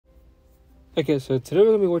Okay, so today we're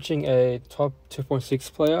gonna be watching a top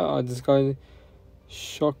 2.6 player. This guy,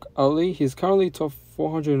 Shock Ali. He's currently top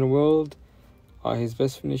 400 in the world. His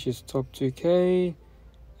best finish is top 2K,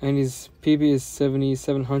 and his PB is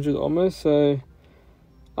 7,700 almost. So,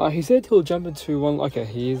 he said he'll jump into one. Okay,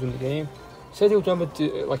 he is in the game. He said he'll jump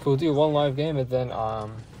into he'll do one live game, and then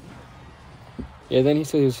yeah, then he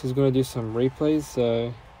said he's gonna do some replays.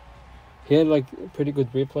 So he had like pretty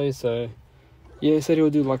good replays. So yeah, he said he'll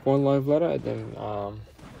do like one live ladder, and then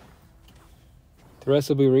the rest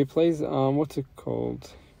will be replays. What's it called?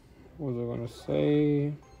 What was I gonna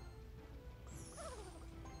say?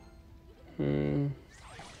 Don't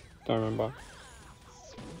remember.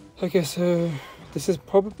 Okay, so this is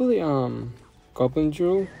probably Goblin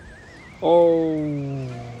Jewel. Oh,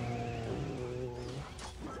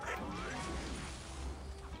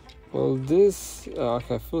 well, this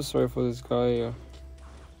okay, I feel sorry for this guy.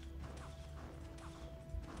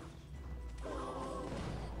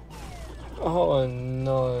 Oh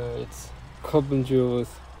no, it's Goblin Jewel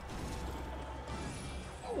with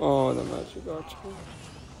the magic archer.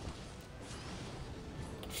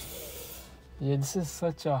 Yeah, this is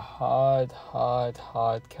such a hard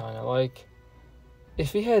counter. Like,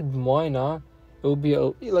 if he had minor, it would be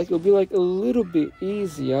like a little bit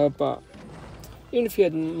easier. But even if he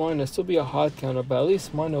had minor, it'd still be a hard counter. But at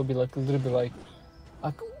least minor would be like a little bit like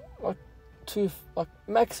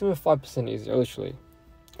maximum 5% easier, literally.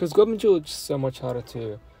 Because Goblin Jewel is just so much harder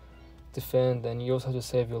to defend, and you also have to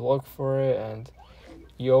save your log for it, and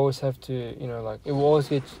you always have to, it will always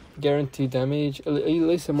get guaranteed damage. At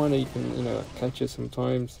least the minor you can, catch it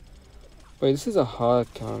sometimes. But this is a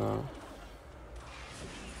hard counter.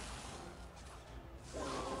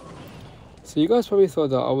 So you guys probably thought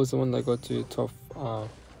that I was the one that got to top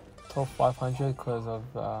 500 because of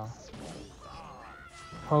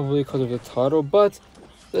probably because of the title, but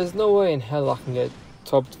there's no way in hell I can get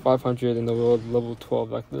top 500 in the world level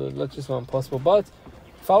 12. Like, that's just not impossible. But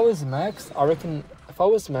if I was max, I reckon. If I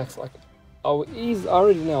was max, like, I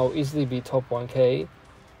already know I'll easily be top 1K,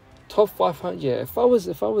 top 500. Yeah, if I was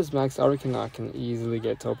max, I reckon I can easily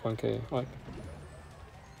get top 1K.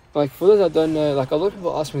 Like for those that don't know, like a lot of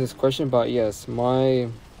people ask me this question, but yes, I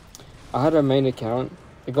had a main account.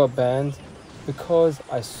 It got banned because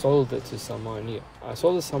I sold it to someone. Yeah, I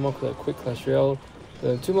sold it to someone for a quick Clashroyale.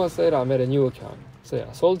 Then 2 months later, I made a new account. So yeah,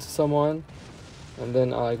 I sold it to someone, and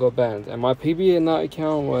then I got banned. And my PB in that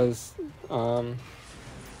account was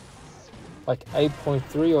like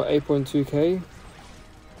 8.3 or 8.2K.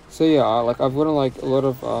 So yeah, I've gotten like a lot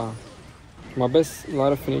of my best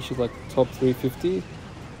ladder finish is like top 350.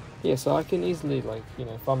 Yeah, so I can easily,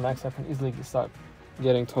 if I'm max, I can easily start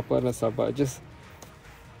getting top ladder and stuff. But it'll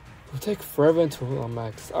take forever until I'm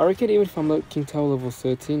max. I reckon even if I'm at King Tower level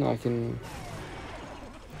 13, I can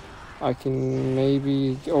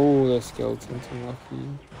maybe, oh, the skeletons, I'm lucky.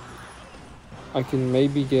 I can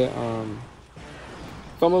maybe get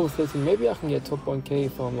if I'm level 13, maybe I can get top 1K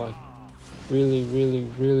if I'm like really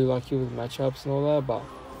lucky with matchups and all that. But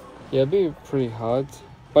yeah, it'd be pretty hard.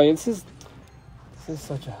 But yeah, this is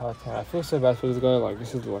such a hard count. I feel so bad for this guy. Like,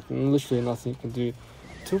 this is like literally nothing you can do.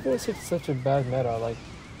 2.6 is such a bad meta. Like,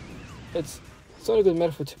 it's not a good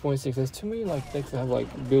meta for 2.6. There's too many like decks that have like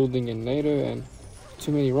building and NATO, and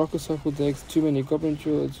too many rocket cycle decks, too many goblin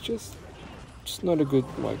jewel. It's just not a good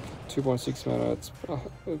like 2.6 meta.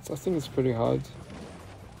 I think it's pretty hard.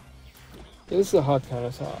 Yeah, this is a hard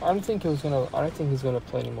counter. So I don't think he's gonna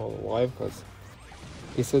play anymore live because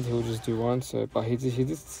he said he would just do one. So, but he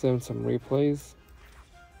did send some replays.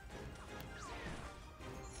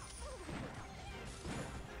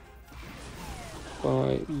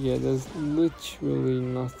 But yeah, there's literally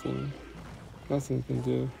nothing you can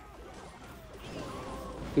do.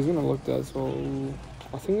 He's gonna look that as well.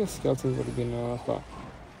 I think the skeletons would have been enough, but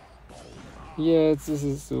yeah, this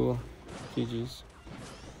is still GG's.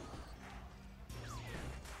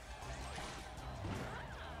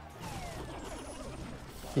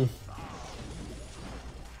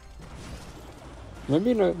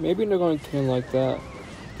 Maybe they're going to turn like that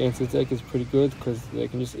against the deck is pretty good because they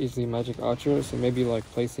can just easily magic archer. So maybe like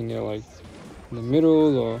placing it like in the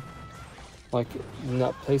middle, or like in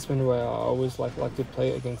that placement where I always like to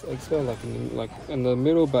play against Expo, like in the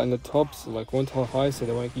middle, but in the tops, like 1 tile high, so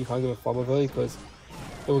you can't give a farmer value because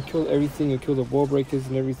it will kill everything. It'll kill the wall breakers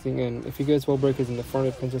and everything. And if he gets wall breakers in the front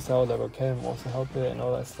of Princess Tower, that will can also help it and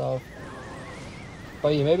all that stuff.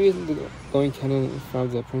 But yeah, maybe going cannon in front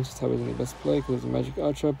of the Princess Tower isn't the best play because it's a magic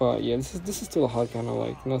archer. But yeah, this is still a hard counter.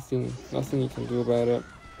 Like nothing you can do about it.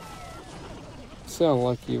 So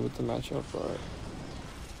unlucky with the matchup, right?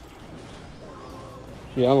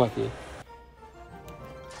 Yeah, unlucky.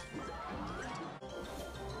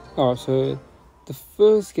 Oh, so the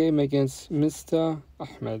first game against Mr.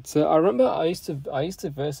 Ahmed. So I remember I used to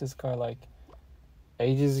verse this guy like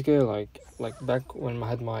ages ago, like back when I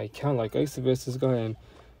had my account. Like I used to verse this guy, and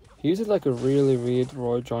he uses like a really weird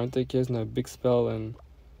Royal Giant deck. He has no big spell and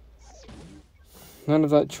none of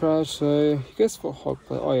that trash. So he goes for Hog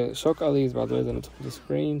play. Oh yeah, Shock Ali is by the way on the top of the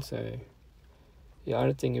screen. So yeah, I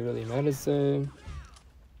don't think it really matters though.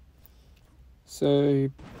 So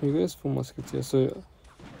he goes for Musketeer. So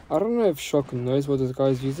I don't know if Shock knows what this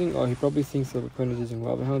guy's using, or he probably thinks the opponent is using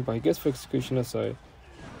Lava Hound, but he goes for Executioner. So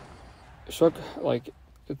Shock, like,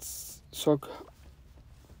 it's Shock.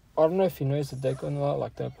 I don't know if he knows the deck or not,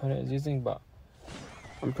 like the opponent is using, but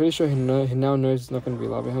I'm pretty sure he now knows it's not going to be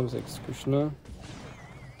Lava Hound, it's Executioner.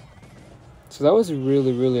 So that was a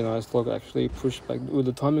really nice log actually. Pushed back,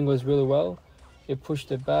 the timing was really well. It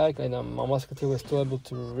pushed it back, and my Musketeer was still able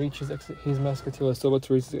to reach his Musketeer was still able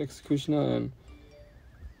to reach the Executioner, and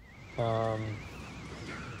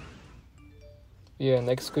yeah, and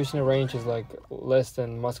the Executioner range is like less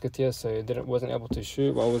than Musketeer, so it wasn't able to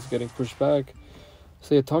shoot while it was getting pushed back.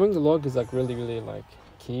 So yeah, timing the log is like really like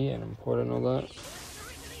key and important and all that.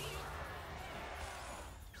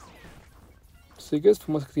 So he goes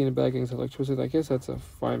for Musketeer in the back against Electricity. I guess that's a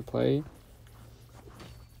fine play.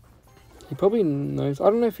 He probably knows. I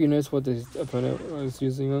don't know if he knows what his opponent is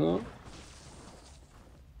using or not.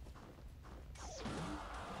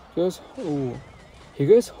 He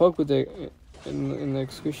goes Hog with the in the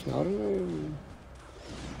Execution. I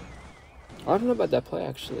don't know about that play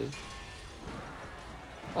actually.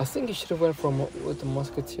 I think he should have went with the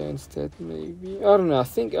Musketeer instead. Maybe I don't know.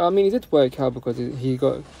 I mean it did work out because he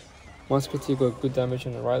got Musketeer got good damage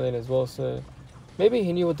on the right lane as well. So maybe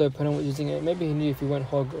he knew what the opponent was using it. Maybe he knew if he went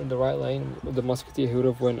Hog in the right lane with the Musketeer, he would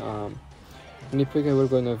have went Nitpicker would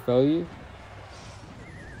have got no value.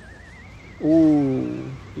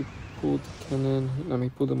 Ooh, he pulled the cannon. He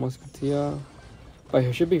pulled the Musketeer. But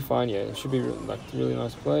he should be fine, yeah. It should be like a really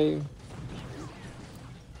nice play.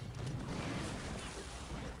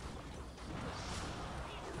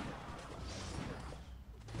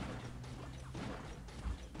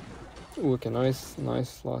 Ooh, okay, nice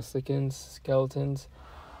last seconds. Skeletons.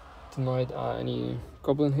 Denied any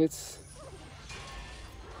goblin hits.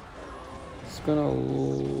 It's gonna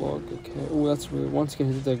log, okay. Oh, that's really, once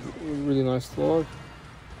again, he did a really nice log.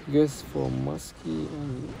 He goes for Muskie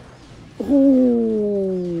and. Ooh!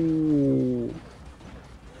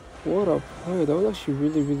 What a play. That was actually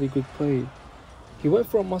really good play. He went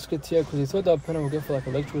for a Musketeer because he thought the opponent would go for like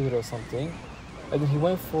Electro Wizard or something. And then he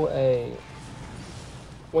went for a.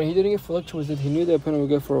 When he didn't get for Electro Wizard, he knew the opponent would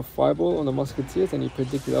go for a Fireball on the Musketeers, and he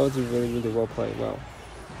predicted. That was a really well played. Wow.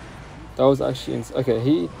 That was actually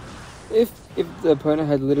okay. If the opponent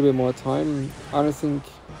had a little bit more time, I don't think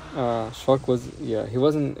Shock was. Yeah, he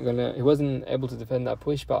wasn't able to defend that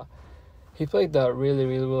push, but he played that really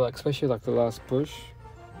well, especially like the last push.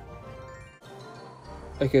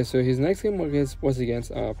 Okay, so his next game was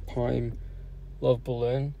against Prime Love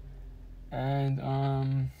Balloon,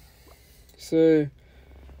 and so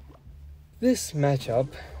this matchup,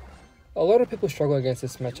 a lot of people struggle against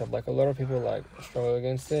this matchup. Like a lot of people like struggle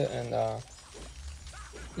against it, and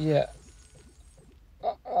yeah,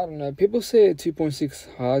 I don't know. People say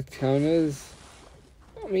 2.6 hard counters.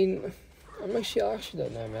 I mean, I actually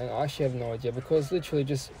don't know, man. I actually have no idea because literally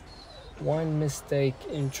just one mistake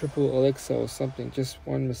in triple Alexa or something, just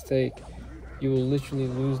one mistake, you will literally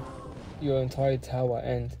lose your entire tower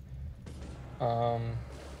and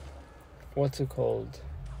what's it called?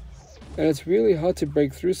 And it's really hard to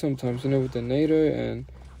break through sometimes, you know, with the NATO and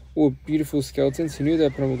beautiful skeletons. He knew that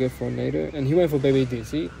opponent would go for a NATO, and he went for baby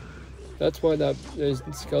DC. That's why there's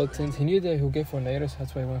skeletons. He knew that he'll go for a NATO, so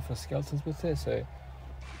that's why he went for skeletons with it. So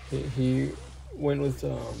he went with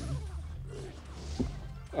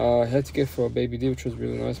had to go for a baby D, which was a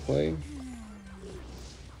really nice play.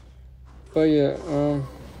 But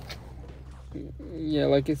yeah,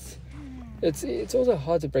 like it's also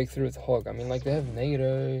hard to break through with Hog. I mean, like they have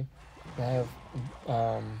NATO, they have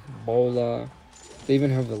Bowler, they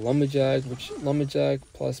even have the Lumberjack, which Lumberjack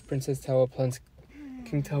plus Princess Tower plus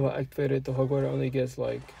King Tower activated. The Hog Rider only gets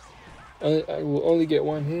like will only get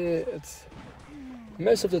one hit. It's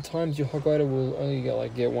most of the times your Hog Rider will only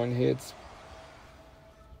get one hit.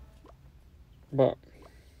 But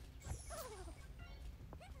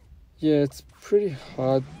yeah, it's pretty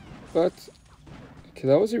hard. But okay,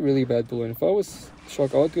 that was a really bad balloon. If I was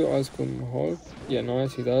Shock, I would go Ice Cream Hog. Yeah,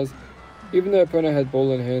 nice, he does. Even though opponent had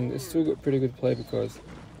ball in hand, it's still got pretty good play because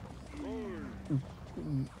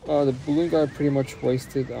the balloon guy pretty much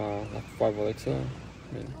wasted like 5 Alexa.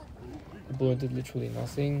 I mean, the balloon did literally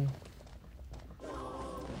nothing.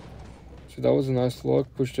 So that was a nice log.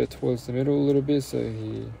 Pushed it towards the middle a little bit, so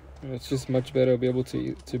it's just much better. Be able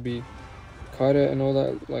to be kited and all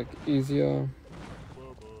that, like, easier.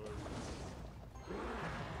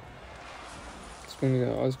 It's gonna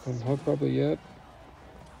get ice cream hot probably. Yep.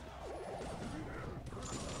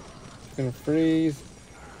 It's gonna freeze.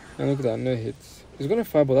 And look at that, no hits. He's gonna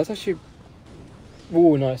fireball. That's actually.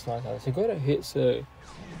 Ooh, nice. He got a hit, so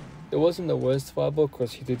it wasn't the worst fireball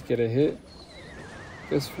because he did get a hit.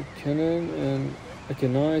 Goes for cannon and okay,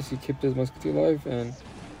 nice. He kept his musketeer alive and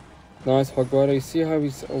nice hog rider. You see how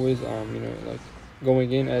he's always like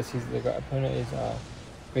going in as the opponent is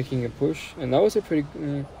making a push, and that was a pretty.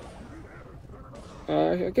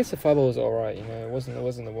 I guess the fireball was alright. It wasn't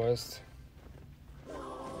the worst.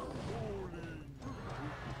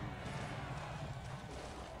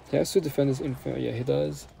 He has to defend his info. Yeah, he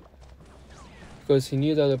does. Because he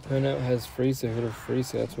knew that the opponent has freeze, so he would have freeze,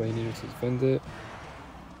 so that's why he needed to defend it.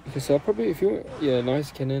 Okay, so I'll probably,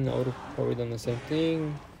 nice cannon, I would have probably done the same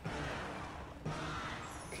thing.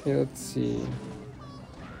 Okay, let's see.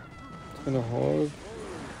 It's gonna hog.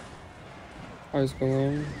 Ice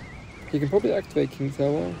Golem. He can probably activate King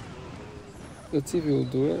Tower. Let's see if he will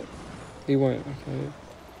do it. He won't, okay.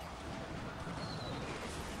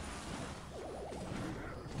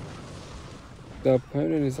 The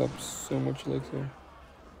opponent is up so much later.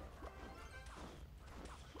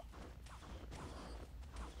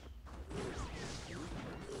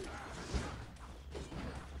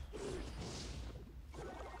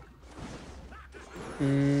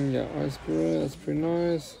 Yeah, Ice Spirit, that's pretty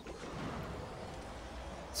nice.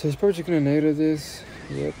 So he's probably just gonna nader this.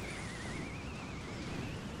 Yep.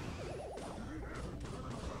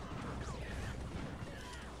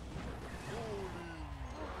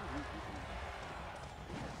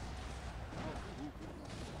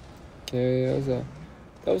 Okay, that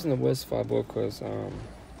wasn't the worst fireball because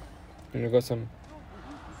we got some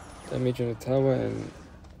damage on the tower and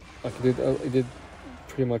like it did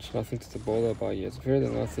pretty much nothing to the bowler, but yeah, it's better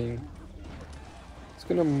than nothing. It's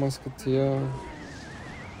gonna musketeer,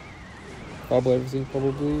 fireball everything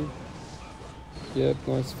probably. Yep,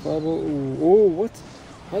 nice fireball. Ooh, what?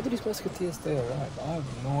 How did his musketeer stay alive? I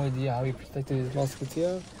have no idea how he protected his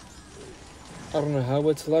musketeer. I don't know how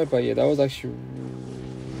it's alive, but yeah, that was actually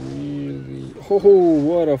really. Oh,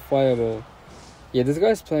 what a fireball! Yeah, this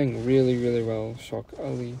guy's playing really, really well. Shock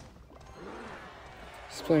Ali.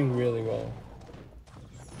 He's playing really well.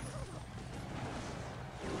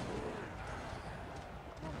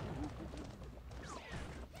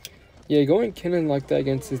 Yeah, going cannon like that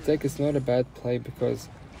against his deck is not a bad play because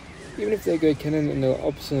even if they go cannon in the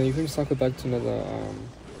opposite, you can cycle back to another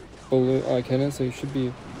balloon cannon, so you should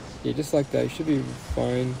be, yeah, just like that, you should be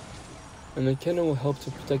fine. And the cannon will help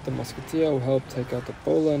to protect the musketeer, will help take out the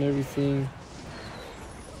bowler and everything.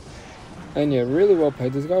 And yeah, really well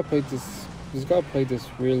played. This guy played this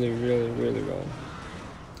really, really, really well.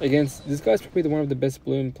 This guy's probably one of the best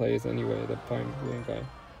balloon players anyway, the prime balloon guy.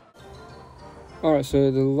 Alright, so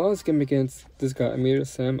the last game against this guy, Amir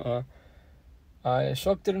Sam,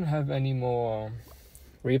 Shock didn't have any more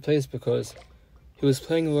replays because he was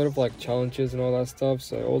playing a lot of like challenges and all that stuff,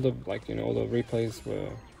 so all the all the replays were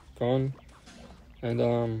gone. And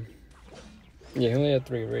yeah, he only had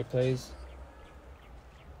 3 replays.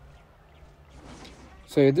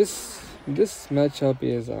 So this matchup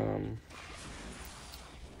is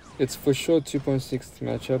it's for sure 2.6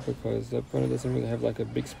 matchup because the opponent doesn't really have like a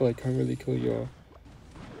big spell. It can't really kill your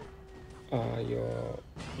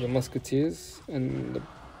musketeers. And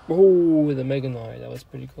the Mega Knight, that was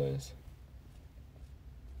pretty close.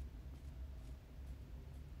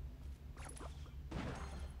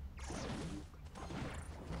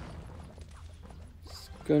 It's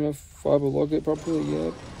gonna fiber log it properly.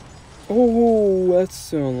 Yep. Oh, that's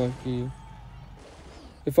so unlucky.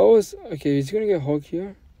 If I was okay, he's gonna get hog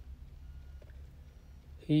here.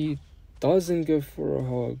 He doesn't go for a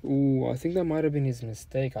hog. Ooh, I think that might have been his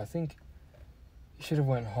mistake. I think he should have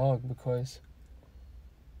went hog because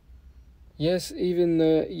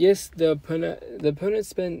the opponent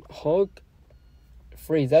spent hog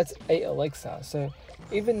freeze. That's 8 elixir. So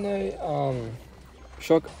even though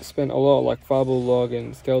Shock spent a lot like fireball log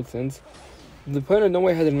and skeletons, the opponent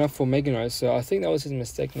nowhere had enough for Mega Knight. So I think that was his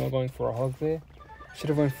mistake not going for a hog there. Should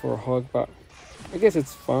have went for a hog, but I guess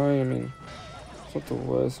it's fine. I mean, it's not the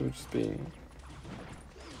worst, we're just being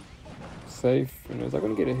safe. Is that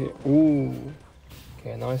gonna get a hit? Ooh.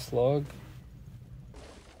 Okay, nice log.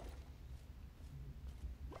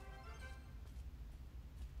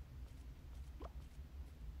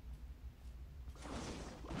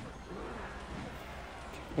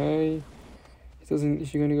 Okay. Is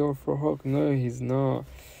he gonna go for a hog? No, he's not.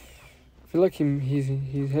 feel like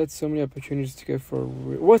he's had so many opportunities to go for a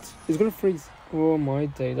what? He's gonna freeze. Oh my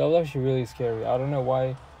day, that was actually really scary. I don't know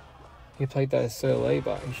why he played that so late,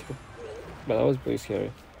 but he should. But that was pretty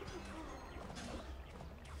scary.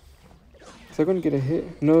 Is that gonna get a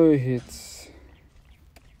hit? No hits.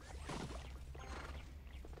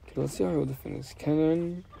 Okay, let's see how he'll defend this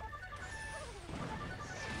cannon.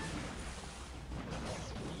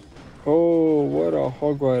 Oh, what a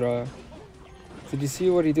hog rider! Did you see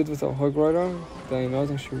what he did with that hog rider? Dang, that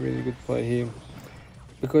was actually a really good play here.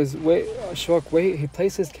 Because wait, he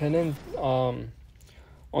placed his cannon on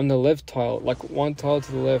the left tile, like one tile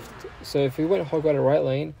to the left. So if he went hog rider right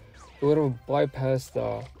lane, he would have bypassed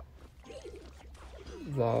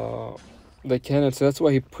the cannon. So that's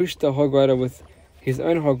why he pushed the hog rider with his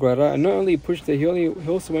own hog rider. And not only pushed it, he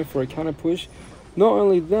also went for a counter push. Not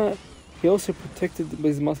only that, he also protected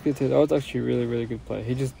his musketeer. That was actually a really, really good play.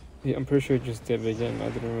 I'm pretty sure he just did it again. I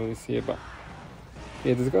didn't really see it, but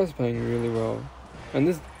yeah, this guy's playing really well. And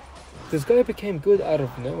this guy became good out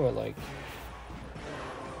of nowhere. Like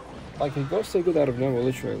he got so good out of nowhere,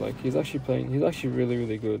 literally. Like he's actually really,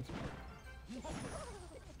 really good.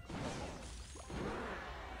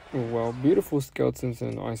 Oh wow, beautiful skeletons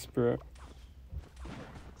and ice spirit.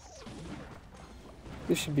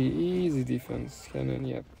 This should be easy defense. Cannon,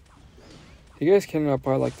 yep. He goes cannon up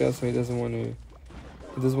high like that, so he doesn't want him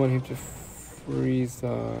to freeze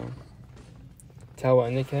tower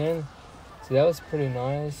and the cannon. So that was pretty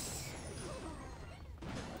nice.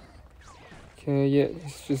 Okay, yeah,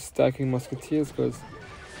 he's just stacking musketeers because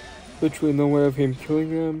literally no way of him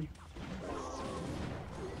killing them.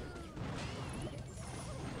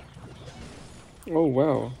 Oh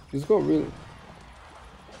wow, he's got really.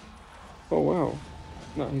 Oh wow,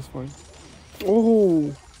 no, he's fine.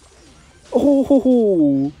 Oh,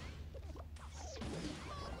 oh,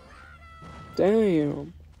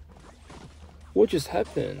 damn! What just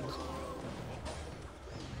happened?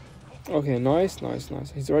 Okay, nice.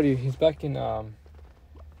 He's back in the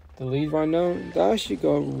lead right now. That actually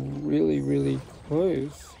got really, really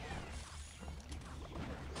close.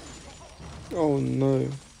 Oh no.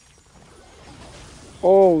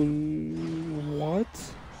 Oh, what?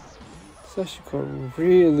 This actually got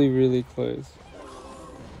really, really close.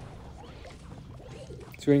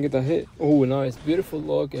 So we're gonna get that hit. Oh, nice. Beautiful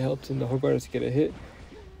log. It helps in the hog rider to get a hit.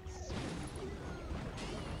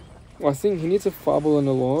 Well, I think he needs a fable and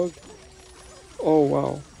a log. Oh,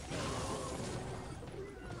 wow.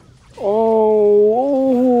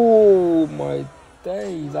 Oh my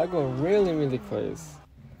days. I got really, really close.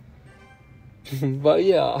 But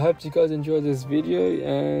yeah, I hope you guys enjoyed this video.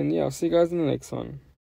 And yeah, I'll see you guys in the next one.